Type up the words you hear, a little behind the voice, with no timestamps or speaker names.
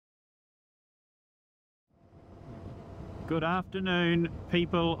Good afternoon,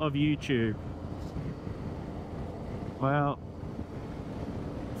 people of YouTube. Well,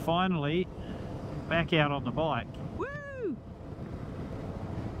 finally back out on the bike. Woo!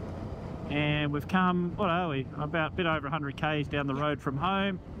 And we've come, what are we, about a bit over 100 k's down the road from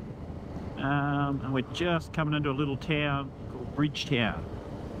home. And we're just coming into a little town called Bridgetown.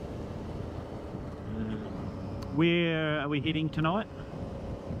 Where are we heading tonight?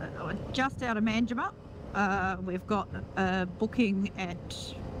 Just out of Manjimup. We've got a booking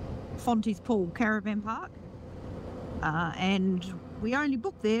at Fontys Pool caravan park, and we only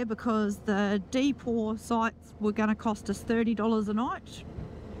booked there because the depot sites were going to cost us $30 a night,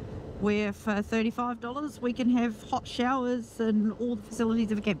 where for $35 we can have hot showers and all the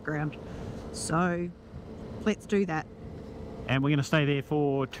facilities of a campground. So let's do that. And we're going to stay there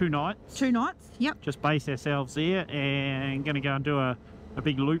for 2 nights. 2 nights, yep. Just base ourselves there, and going to go and do a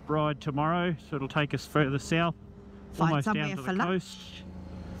big loop ride tomorrow, so it'll take us further south, almost down to the coast,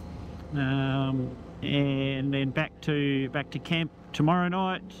 and then back to camp tomorrow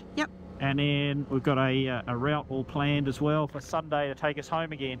night. Yep. And then we've got a route all planned as well for Sunday to take us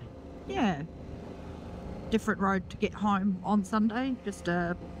home again. Yeah, different road to get home on Sunday. Just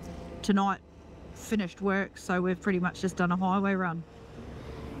tonight finished work, so we've pretty much just done a highway run.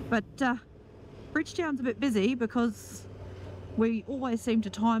 But Bridgetown's a bit busy because we always seem to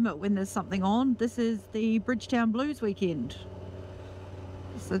time it when there's something on. This is the Bridgetown Blues weekend,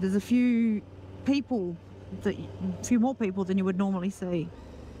 so there's a few more people than you would normally see.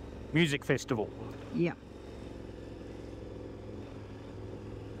 Music festival. Yeah.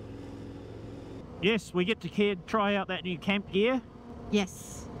 Yes, we get to try out that new camp gear.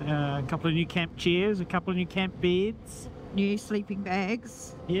 Yes. A couple of new camp chairs, a couple of new camp beds. New sleeping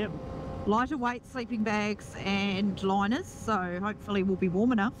bags. Yep. Lighter weight sleeping bags and liners, so hopefully we'll be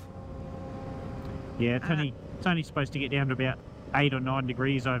warm enough. Yeah, it's only supposed to get down to about 8 or 9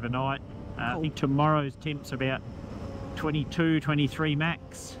 degrees overnight. Cool. I think tomorrow's temp's about 22, 23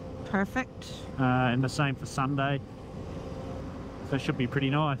 max. Perfect. And the same for Sunday. So it should be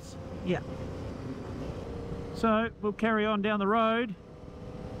pretty nice. Yeah. So we'll carry on down the road,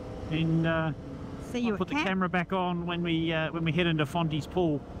 and see you I'll put at the camp. camera back on when we head into Fontys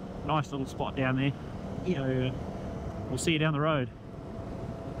Pool. Nice little spot down there. Yeah. So we'll see you down the road.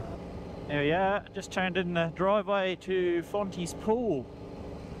 There we are, just turned in the driveway to Fontys Pool.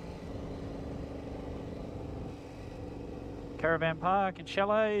 Caravan park and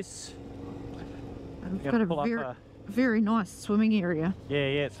chalets. We've got a very nice swimming area. Yeah,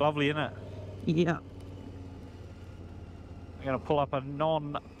 it's lovely, isn't it? Yeah. We're going to pull up a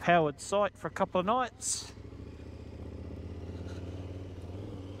non-powered site for a couple of nights.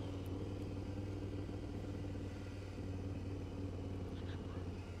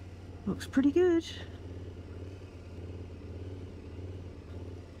 Looks pretty good.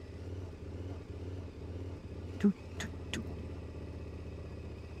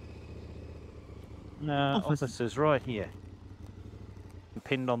 Office is right here.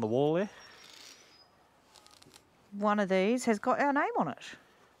 Pinned on the wall there. One of these has got our name on it.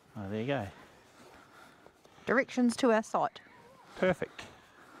 Oh, there you go. Directions to our site. Perfect.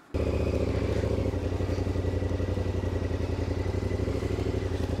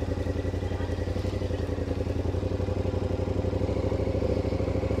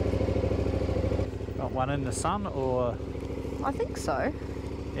 Got one in the sun, or? I think so.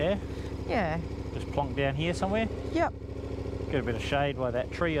 Yeah? Yeah. Just plonk down here somewhere? Yep. Get a bit of shade by that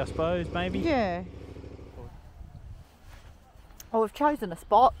tree, I suppose, maybe? Yeah. Well, we've chosen a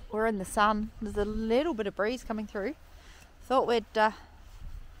spot. We're in the sun. There's a little bit of breeze coming through. Thought we'd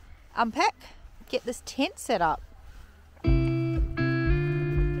unpack, get this tent set up.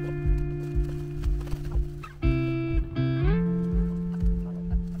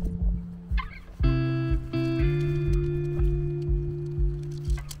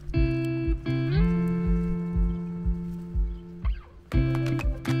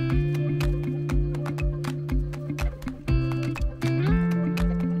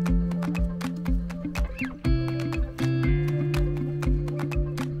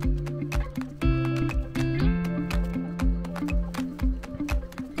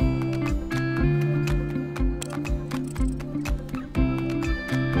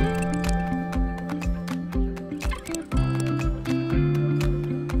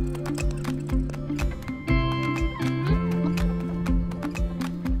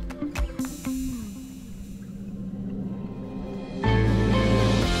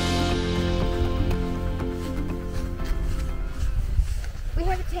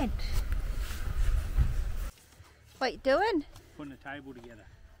 tent. What you doing? Putting a table together.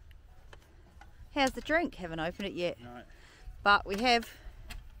 How's the drink? Haven't opened it yet. No. But we have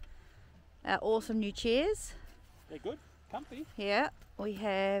our awesome new chairs. They're good, comfy. Yeah, we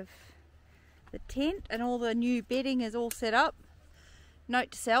have the tent and all the new bedding is all set up.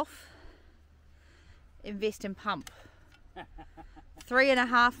 Note to self, invest in pump.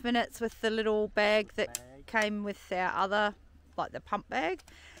 3.5 minutes with the little bag that came with our other, like the pump bag.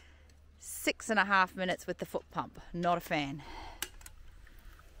 6.5 minutes with the foot pump. Not a fan.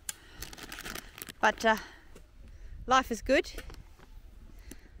 But life is good.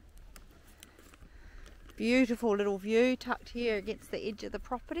 Beautiful little view tucked here against the edge of the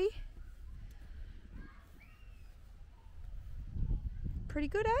property. Pretty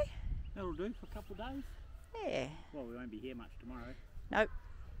good, eh? That'll do for a couple of days. Yeah. Well, we won't be here much tomorrow. Nope.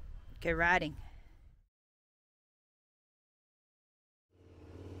 Go riding.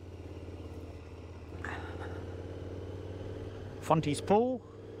 Fontys Pool.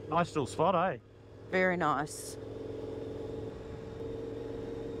 Nice little spot, eh? Very nice.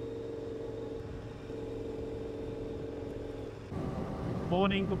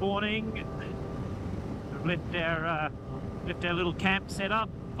 Morning, good morning. We've left our little camp set up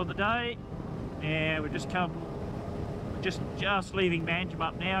for the day, and we've just leaving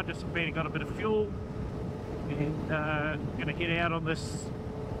Manjimup now. Just got a bit of fuel, and going to head out on this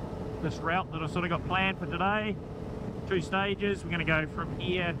route that I sort of got planned for today. 2 stages. We're going to go from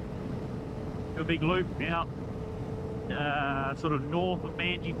here, do a big loop out, sort of north of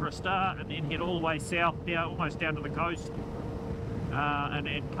Manji for a start, and then head all the way south down, almost down to the coast, and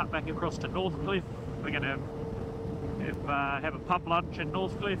then cut back across to Northcliffe. We're going to have a pub lunch in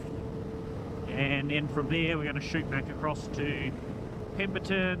Northcliffe, and then from there we're going to shoot back across to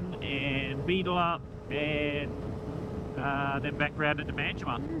Pemberton and Beadle up, and then back round into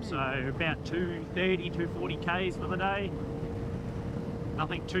Manjimup. So about 240 k's for the day.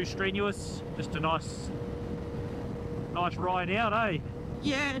 Nothing too strenuous, just a nice ride out, eh?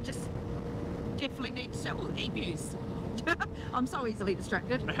 Yeah, just definitely need to sell the emus. I'm so easily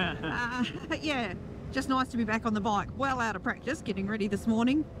distracted. Yeah, just nice to be back on the bike. Well out of practice, getting ready this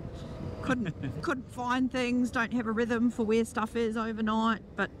morning. Couldn't find things, don't have a rhythm for where stuff is overnight,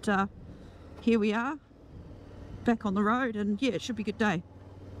 but here we are, back on the road, and yeah, it should be a good day.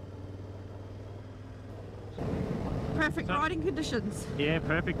 Perfect riding conditions. Yeah,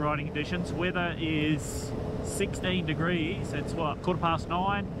 perfect riding conditions. Weather is 16 degrees. It's what,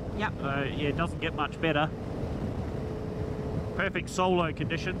 9:15? Yep. Yeah, it doesn't get much better. Perfect solo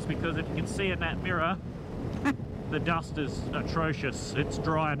conditions, because if you can see in that mirror, the dust is atrocious. It's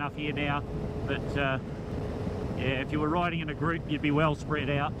dry enough here now, but yeah, if you were riding in a group, you'd be well spread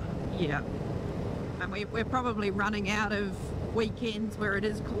out. Yeah. And we're probably running out of weekends where it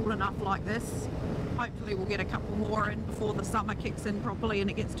is cool enough like this. Hopefully we'll get a couple more in before the summer kicks in properly and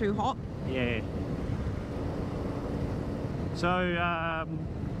it gets too hot. Yeah. So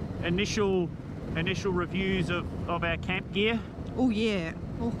initial reviews of our camp gear. Oh yeah.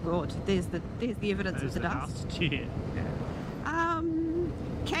 Oh god. There's the evidence of the dust. Yeah.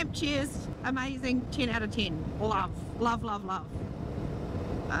 Camp chairs, amazing. 10 out of 10. Love.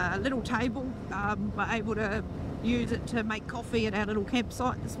 Little table. We're able to use it to make coffee at our little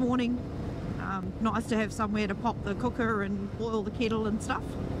campsite this morning. Nice to have somewhere to pop the cooker and boil the kettle and stuff.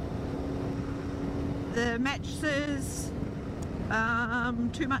 The mattresses,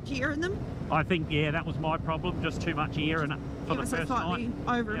 too much air in them. I think, yeah, that was my problem, just too much air in it for the first slightly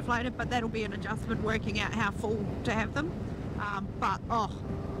night. overinflated, Yep. but that'll be an adjustment working out how full to have them. But oh,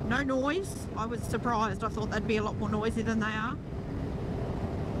 no noise. I was surprised. I thought they'd be a lot more noisy than they are.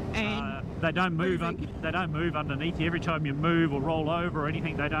 And they don't move. moving. They don't move underneath you. Every time you move or roll over or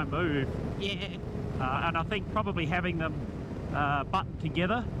anything, they don't move. yeah, And I think probably having them buttoned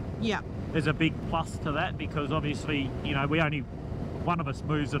together yeah, is a big plus to that, because obviously, you know, one of us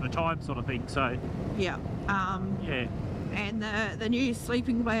moves at a time, sort of thing. So yeah. yeah. And the new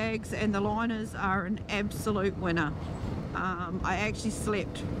sleeping bags and the liners are an absolute winner. I actually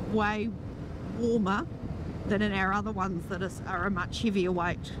slept way warmer than in our other ones that are a much heavier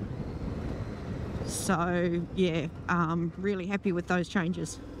weight. So yeah, really happy with those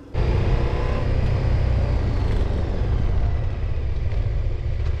changes.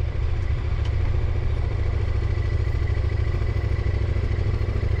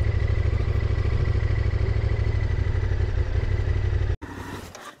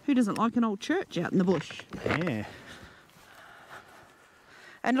 Who doesn't like an old church out in the bush? Yeah.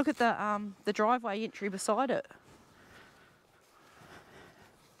 And look at the driveway entry beside it.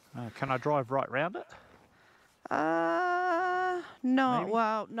 Can I drive right round it? No. Maybe?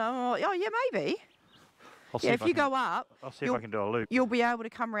 Well, no. Oh, yeah, maybe. I'll see Yeah, if you go up, I'll see if I can do a loop. you'll be able to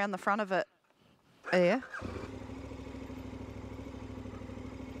come around the front of it. There.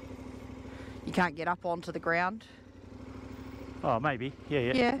 You can't get up onto the ground. Oh, maybe. Yeah.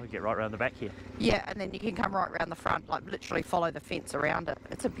 Yeah. We'll get right around the back here. Yeah, and then you can come right around the front, like literally follow the fence around it.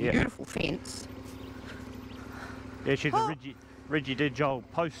 It's a beautiful fence. Yeah, she's a rigid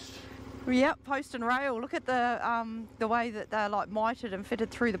old post. Yep, post and rail. Look at the way that they're like mited and fitted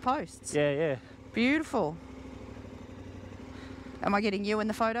through the posts. Yeah. Beautiful. Am I getting you in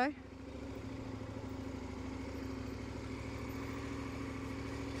the photo?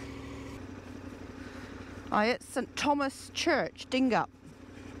 Oh, it's St Thomas Church, Dingup.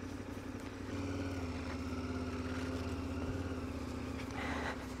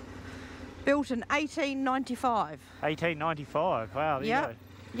 Built in 1895. 1895. Wow, there you go.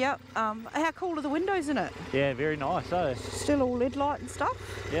 Yep. How cool are the windows in it? Yeah, very nice, eh? Still all LED light and stuff.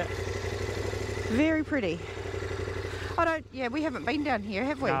 Yeah. Very pretty. We haven't been down here,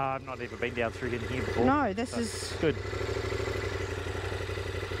 have we? No, I've not even been down through in here before. No, this is good.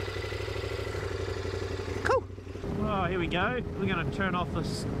 Cool. Oh, here we go. We're going to turn off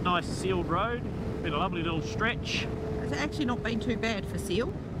this nice sealed road. Been a lovely little stretch. It's actually not been too bad for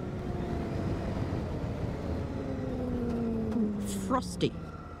seal. Frosty.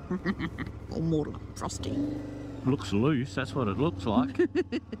 Or more like frosty. Looks loose, that's what it looks like.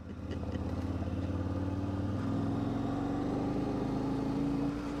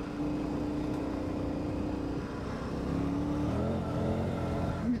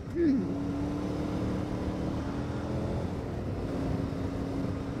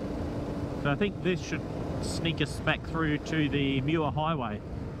 So I think this should sneak us back through to the Muir Highway.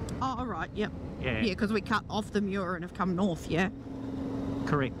 Oh, all right, yep. Yeah. Yeah, because we cut off the Muir and have come north, yeah?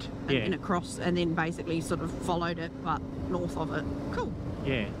 Correct, And then across, and then basically sort of followed it, but north of it. Cool.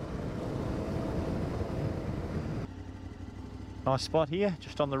 Yeah. Nice spot here,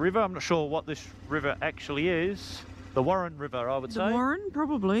 just on the river. I'm not sure what this river actually is. The Warren River, I would say. The Warren,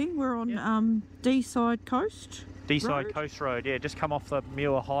 probably. We're on D-side coast. D-side road. Coast Road, yeah, just come off the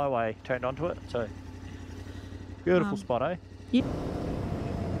Muir Highway, turned onto it. So beautiful spot, eh? Yeah.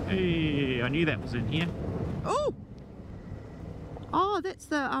 Hey, I knew that was in here. Oh! Oh, that's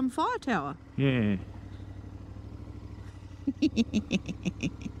the fire tower. Yeah.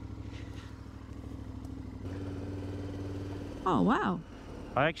 Oh, wow.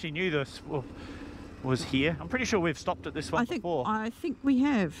 I actually knew this was here. I'm pretty sure we've stopped at this one before. I think we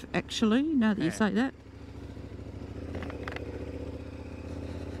have, actually, now that you say that.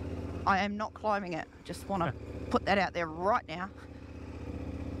 I am not climbing it. Just want to put that out there right now.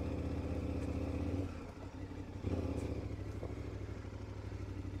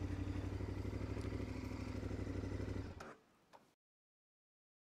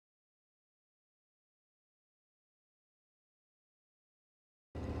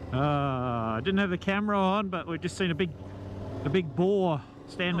 I didn't have the camera on, but we've just seen a big boar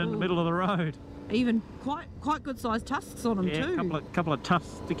standing in the middle of the road. Even quite good sized tusks on him too. Yeah, couple of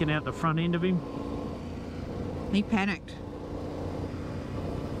tusks sticking out the front end of him. He panicked.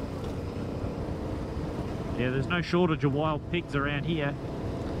 Yeah, there's no shortage of wild pigs around here.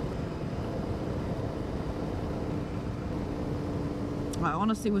 I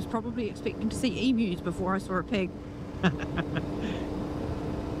honestly was probably expecting to see emus before I saw a pig.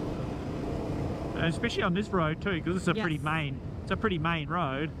 Especially on this road too, because it's a pretty main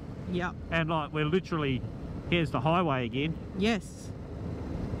road. Yep. And like we're literally, here's the highway again. Yes.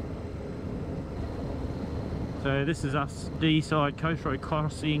 So this is us D-side Coast Road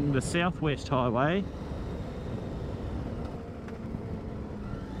crossing the Southwest Highway.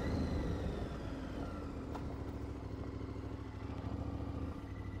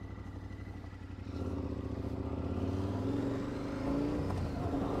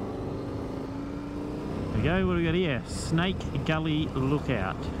 There we go, what do we got here? Snake Gully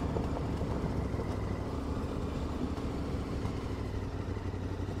Lookout.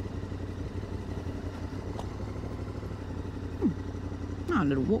 Oh, a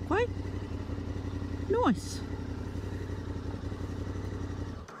little walkway. Nice.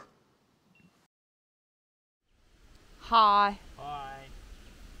 Hi. Hi.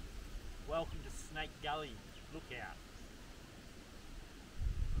 Welcome to Snake Gully Lookout.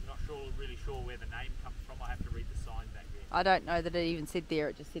 I'm not really sure where the name comes from. I have to read the sign back there. I don't know that it even said there.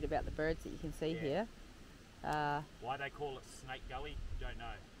 It just said about the birds that you can see here. Why they call it Snake Gully, don't know.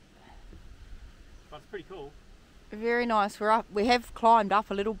 But it's pretty cool. Very nice. We're up. We have climbed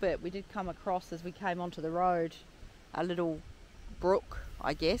up a little bit. We did come across as we came onto the road a little brook,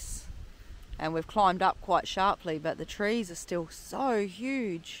 I guess, and we've climbed up quite sharply, but the trees are still so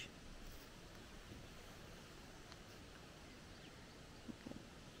huge.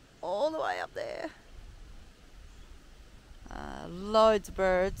 All the way up there. Loads of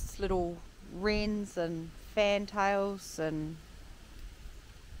birds, little wrens and fantails and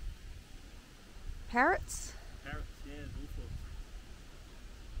parrots. Parrots, yeah, there's all sorts.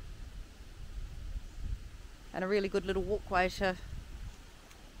 And a really good little walkway to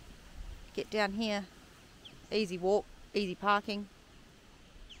get down here. Easy walk, easy parking.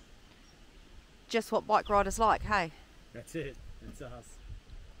 Just what bike riders like, hey? That's it, it's us.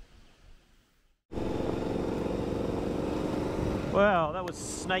 Well, that was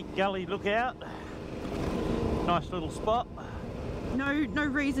Snake Gully Lookout. Nice little spot. No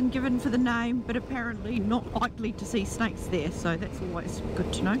reason given for the name, but apparently not likely to see snakes there, so that's always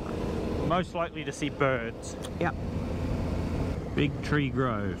good to know. Most likely to see birds. Yep. Big Tree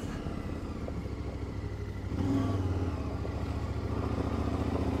Grove.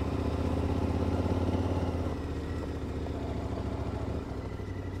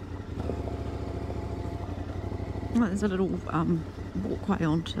 Well, there's a little walkway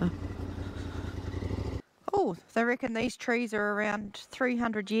onto. Oh, they reckon these trees are around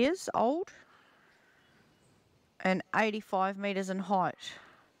 300 years old and 85 metres in height.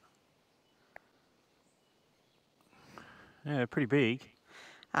 Yeah, pretty big.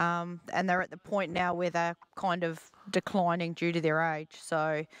 And they're at the point now where they're kind of declining due to their age,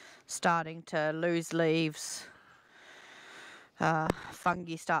 so starting to lose leaves.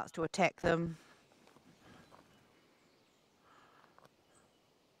 Fungi starts to attack them.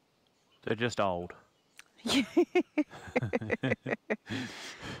 They're just old. They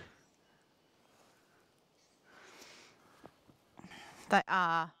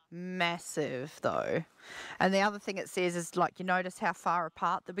are massive though. And the other thing it says is, like, you notice how far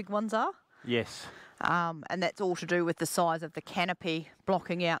apart the big ones are? Yes. And that's all to do with the size of the canopy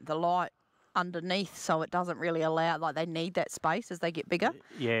blocking out the light underneath, so it doesn't really allow, like, they need that space as they get bigger.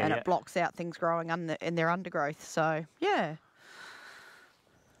 Yeah. And it blocks out things growing in their undergrowth, so yeah.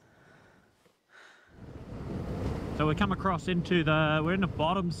 So we come across into we're in the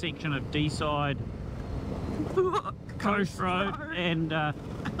bottom section of D-side Coast Road, and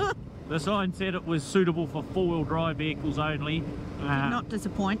the sign said it was suitable for four-wheel drive vehicles only. Did not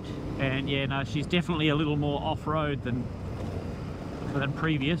disappoint. And yeah, no, she's definitely a little more off-road than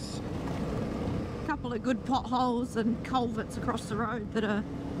previous. A couple of good potholes and culverts across the road that are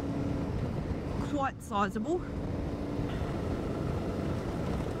quite sizable.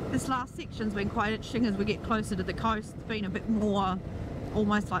 This last section's been quite interesting as we get closer to the coast. It's been a bit more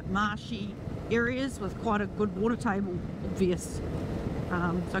almost like marshy areas with quite a good water table, obvious.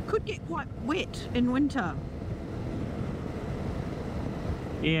 So it could get quite wet in winter.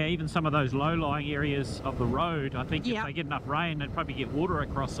 Yeah, even some of those low-lying areas of the road, I think if they get enough rain, they'd probably get water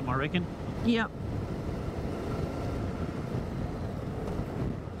across them, I reckon. Yep.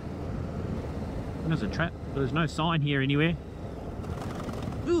 There's a trap. There's no sign here anywhere.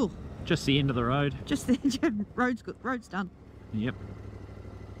 Ooh. Just the end of the road. Just the road's good. Road's done. Yep.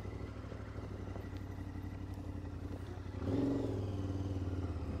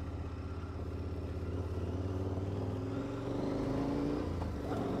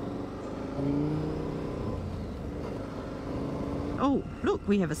 Oh, look,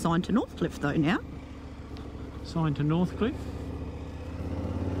 we have a sign to Northcliffe though now. Sign to Northcliffe.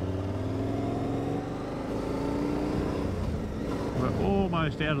 We're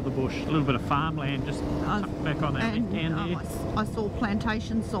almost out of the bush. A little bit of farmland just tucked back on that left hand there. I saw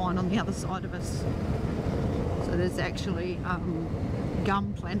plantation sign on the other side of us. So there's actually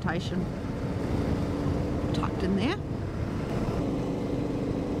gum plantation tucked in there.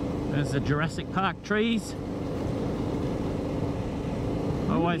 There's the Jurassic Park trees.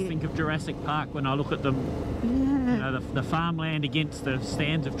 I always think of Jurassic Park when I look at them. Yeah. You know, the farmland against the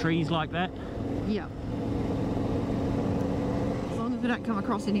stands of trees like that. Yeah. As long as we don't come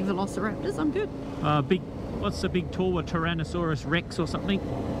across any velociraptors, I'm good. What's the big tall one? Tyrannosaurus Rex or something?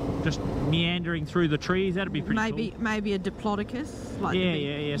 Just meandering through the trees. That'd be pretty cool. Maybe a Diplodocus. Like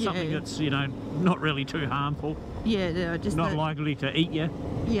Yeah. Something that's, you know, not really too harmful. Yeah, just not likely to eat you.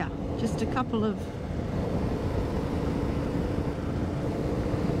 Yeah, just a couple of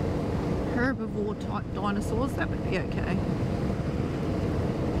herbivore type dinosaurs. That would be okay.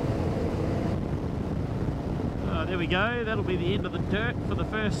 There we go. That'll be the end of the dirt for the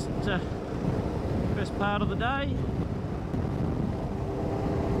first part of the day.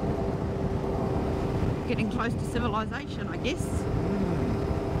 Getting close to civilization, I guess,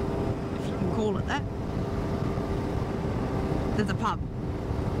 if you can call it that. There's a pub.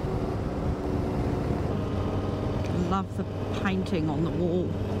 Love the painting on the wall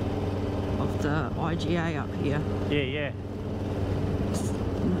of the IGA up here. Yeah. It's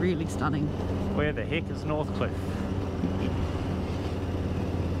really stunning. Where the heck is Northcliffe?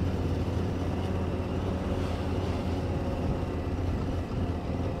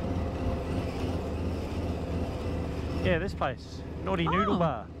 Yeah, this place. Naughty Noodle Oh.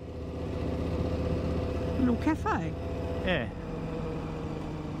 Bar. Little cafe. Yeah.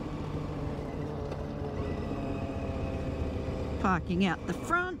 Parking out the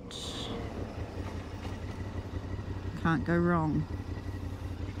front. Can't go wrong.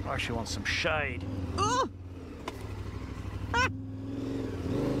 I actually want some shade. Oh! Ah!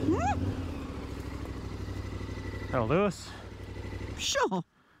 Mm, That'll do us. sure.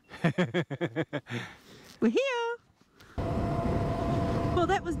 We're here. Well,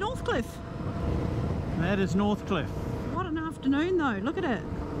 that was Northcliffe. That is Northcliffe. What an afternoon, though. Look at it.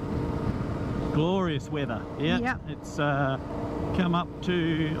 Glorious weather. Yeah. Yep. It's come up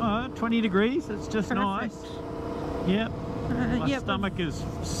to 20 degrees. It's just nice. Perfect. Yep. My Yep, stomach is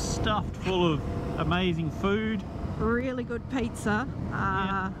stuffed full of amazing food. really good pizza.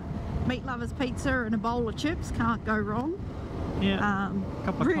 Meat lovers pizza and a bowl of chips. Can't go wrong. Yeah.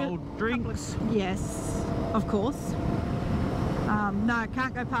 Couple of real- cold drinks. Yes, of course. No,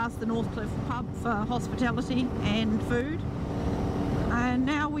 can't go past the Northcliffe pub for hospitality and food. And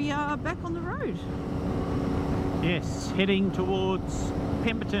now we are back on the road. Yes, heading towards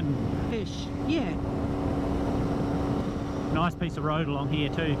Pemberton. Ish. Yeah. Nice piece of road along here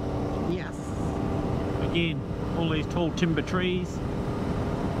too. Yes. Again, all these tall timber trees.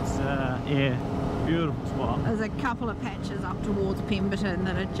 It's yeah, beautiful spot. There's a couple of patches up towards Pemberton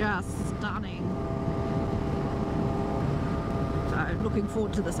that are just stunning. So looking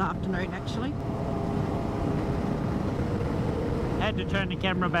forward to this afternoon actually. Had to turn the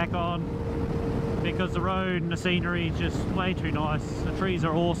camera back on because the road and the scenery is just way too nice. The trees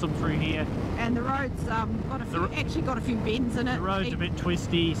are awesome through here. And the road's got a few, actually got a few bends in it. The road's a bit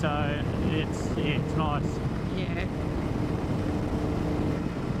twisty, so it's nice. Yeah.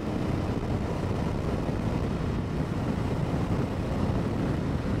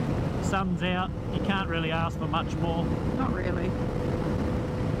 Sun's out, you can't really ask for much more. Not really.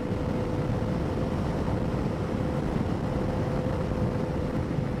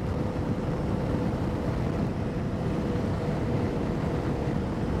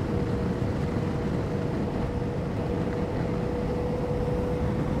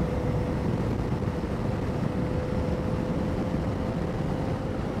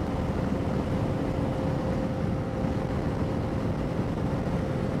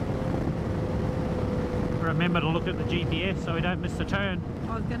 Remember to look at the GPS so we don't miss the turn.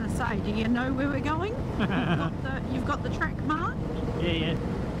 I was going to say, do you know where we're going? You've got the track marked? Yeah, yeah.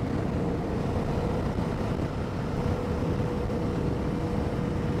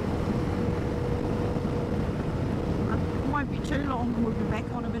 It won't be too long and we'll be back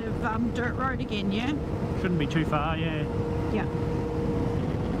on a bit of dirt road again, yeah? Shouldn't be too far, yeah. Yeah.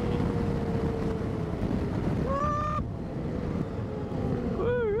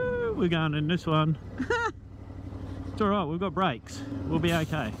 Woo-hoo, we're going in this one. It's alright, we've got brakes. We'll be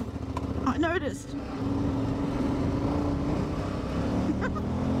okay. I noticed.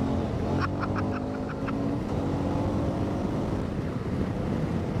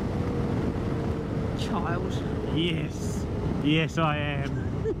 Child. Yes. Yes, I am.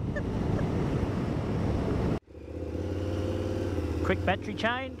 Quick battery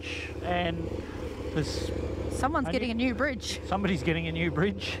change, and there's Someone's getting a new bridge. somebody's getting a new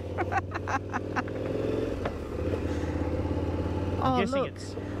bridge. Oh, I'm guessing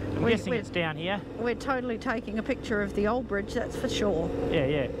look. it's it's down here. We're totally taking a picture of the old bridge, that's for sure. Yeah,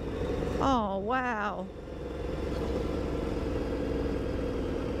 yeah. Oh, wow.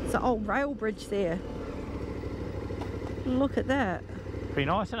 It's an old rail bridge there. Look at that. Pretty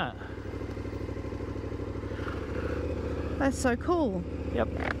nice, isn't it? That's so cool. Yep.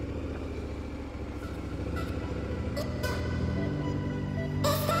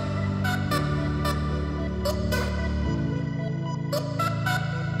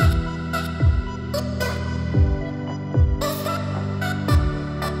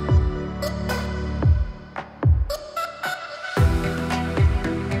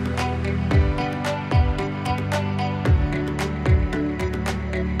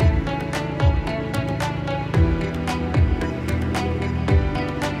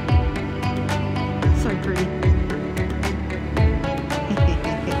 So pretty.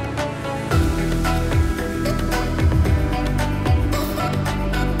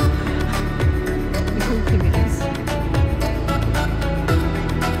 The cool thing is,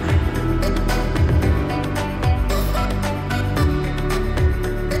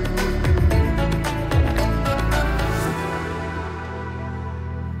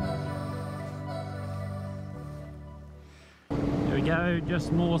 There we go,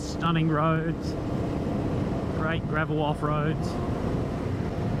 just more stunning roads. Great gravel off-roads.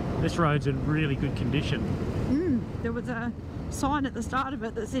 This road's in really good condition. There was a sign at the start of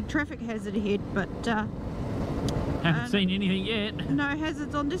it that said traffic hazard ahead, but Haven't seen anything yet. no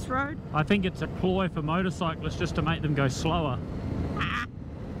hazards on this road. I think it's a ploy for motorcyclists just to make them go slower.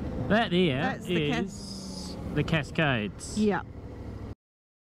 That there That's is the Cascades. Yeah.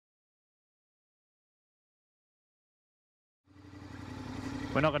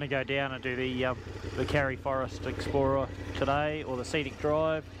 We're not going to go down and do the Carry Forest Explorer today or the Scenic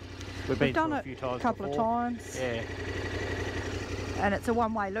Drive. We've been done through it a few times a couple before. of times. Yeah. And it's a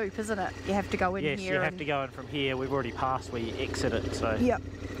one-way loop, isn't it? You have to go in Yes, here. you have to go in from here. We've already passed where you exit it, so. Yep.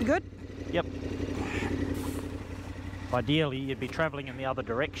 Good? Yep. Ideally, you'd be travelling in the other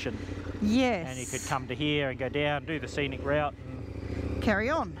direction. Yes. And you could come to here and go down, do the scenic route, and carry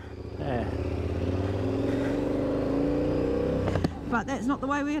on. yeah. But that's not the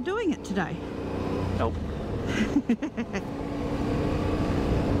way we are doing it today. Nope.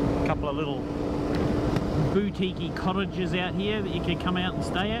 A couple of little boutique-y cottages out here that you could come out and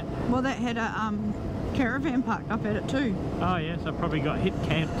stay at. Well, that had a caravan parked up at it too. Oh yes, I've probably got hip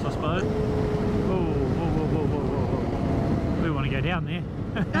camps, I suppose. Whoa, whoa, whoa, whoa, whoa, whoa, whoa. We want to go down there.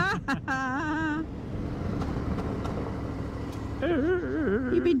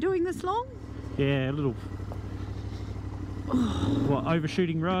 You've been doing this long? Yeah, a little. What,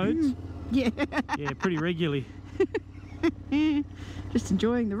 overshooting roads? Yeah. Yeah, pretty regularly. Just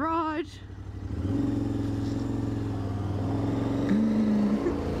enjoying the ride.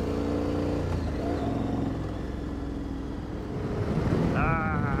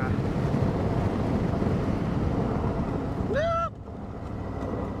 Ah.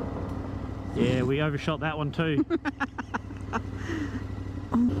 Yeah, we overshot that one too.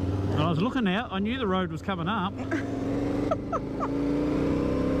 And I was looking out, I knew the road was coming up.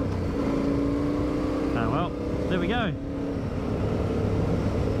 Oh well, there we go.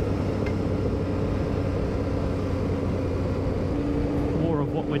 More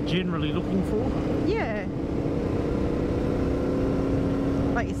of what we're generally looking for. Yeah.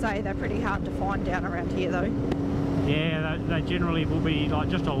 Like you say, they're pretty hard to find down around here though. Yeah, they generally will be like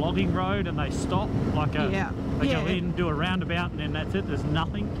just a logging road and they stop, like a, Yeah. they Yeah. go in, do a roundabout and then that's it, there's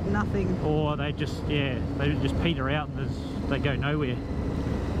nothing. Nothing. Or they just, yeah, they just peter out and they go nowhere.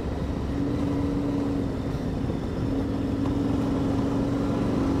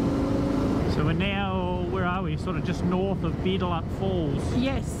 So we're now, where are we? Sort of just north of Beedalup Falls.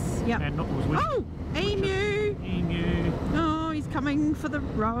 Yes. Yep. And Oh, emu! Emu. Oh, he's coming for the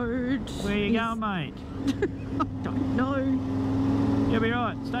road. Where you going, mate? Don't know. You'll be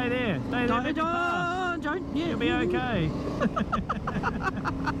right. Stay there. Stay there. Let me pass. Don't. Yeah. You'll be okay.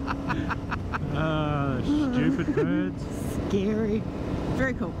 Stupid birds. Scary.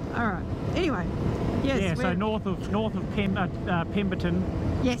 Very cool. All right. Anyway. Yes. Yeah. So north of Pemberton.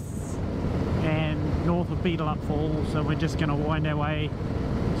 Yes. And north of Beedalup Falls. So we're just going to wind our way,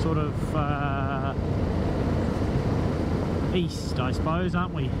 sort of east, I suppose,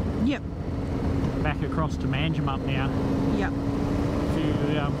 aren't we? Yep. Back across to Manjimup now. Yep.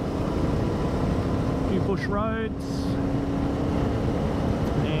 Few bush roads,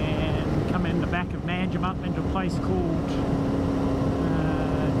 and come in the back of Manjimup into a place called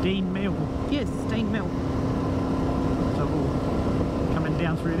Dean Mill. Yes, Dean Mill. So we'll come in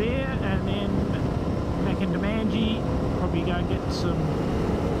down through there and then back into Manji, probably go and get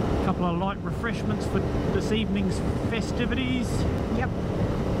a couple of light refreshments for this evening's festivities. Yep.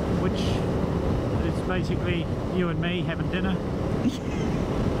 Which is basically you and me having dinner.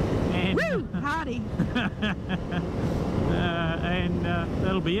 And, Woo! Party! and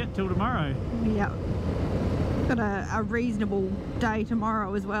that'll be it till tomorrow. Yep. Got a reasonable day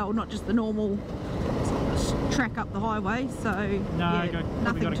tomorrow as well, not just the normal track up the highway, so No, yeah, probably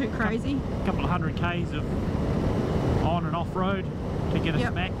nothing got too crazy. A couple of 100 k's of on and off road to get us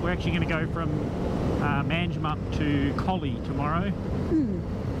Yep. back. We're actually going to go from Manjimup to Collie tomorrow.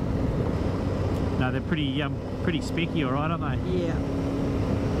 No, they're pretty specky, all right, aren't they? Yeah.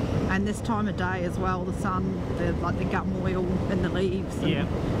 And this time of day as well, the sun, like the gum oil and the leaves. And Yeah,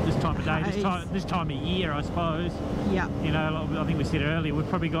 this time of day, haze. this time of year, I suppose. Yeah. You know, I think we said earlier, we've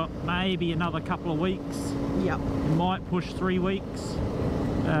probably got maybe another couple of weeks. Yep. We might push 3 weeks,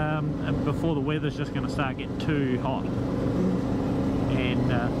 and before the weather's just going to start getting too hot, and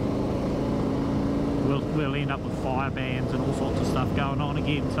we'll end up with fire bans and all sorts of stuff going on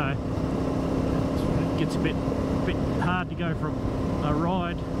again. So it gets a bit hard to go for a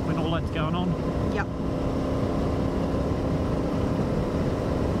ride when all that's going on. Yep.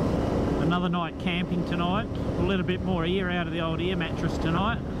 Another night camping tonight. We'll let a bit more air out of the old air mattress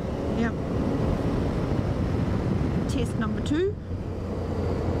tonight. Yep. Test number 2.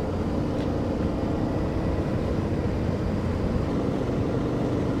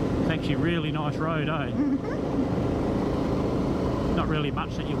 actually a really nice road, eh? Not really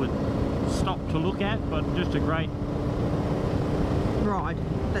much that you would stop to look at, but just a great Ride.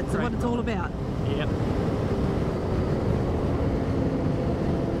 That's what it's all about. Yep.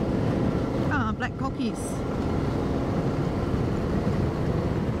 Ah, black cockies.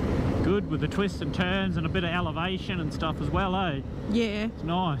 Good with the twists and turns and a bit of elevation and stuff as well, eh? Yeah, It's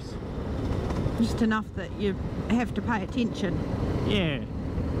nice. just enough that you have to pay attention. Yeah.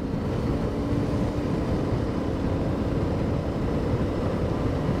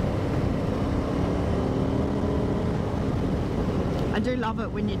 I do love it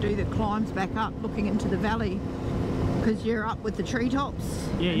when you do the climbs back up looking into the valley, because you're up with the treetops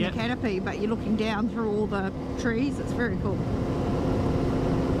and the canopy, but you're looking down through all the trees. It's very cool.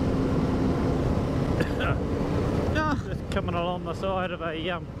 Oh, Just coming along the side of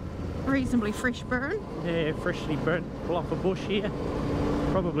a reasonably fresh burn. yeah, freshly burnt block of bush here.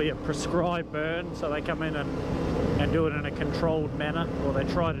 Probably a prescribed burn, so they come in and do it in a controlled manner, or they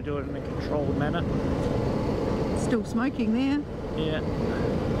try to do it in a controlled manner. Still smoking there. Yeah.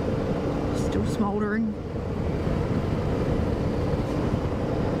 Still smouldering.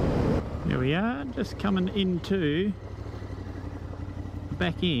 There we are, just coming into the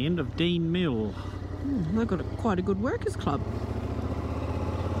back end of Dean Mill. They've got quite a good workers' club.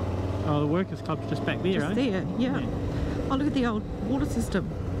 Oh, the workers' club's just back there, Just eh? there, yeah. Oh, look at the old water system.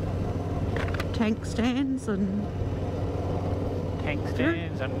 Tank stands and... Tank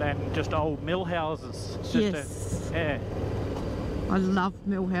stands and just old mill houses. It's just Yes. yeah. I love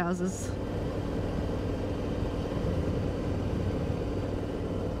mill houses.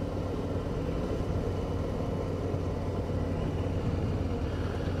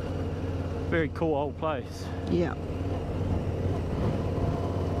 Very cool old place. Yeah.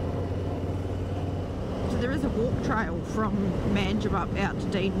 So there is a walk trail from Manjimup out to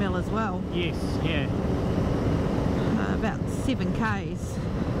Dean Mill as well. Yes, yeah. About 7 k's.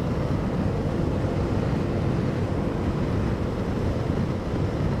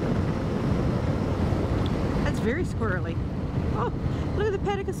 That's very squirrely. Oh, look at the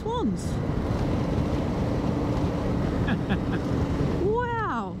paddock of swans.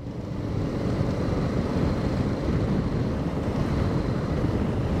 Wow.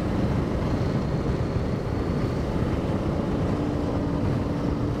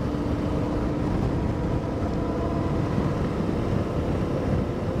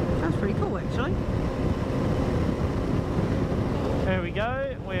 That's pretty cool, actually. There we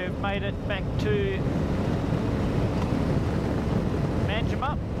go. We've made it back to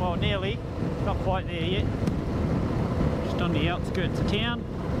Manjimup. Well, nearly. Not quite there yet. Just on the outskirts of town.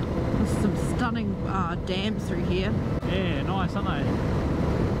 There's some stunning dams through here. Yeah, nice, aren't they?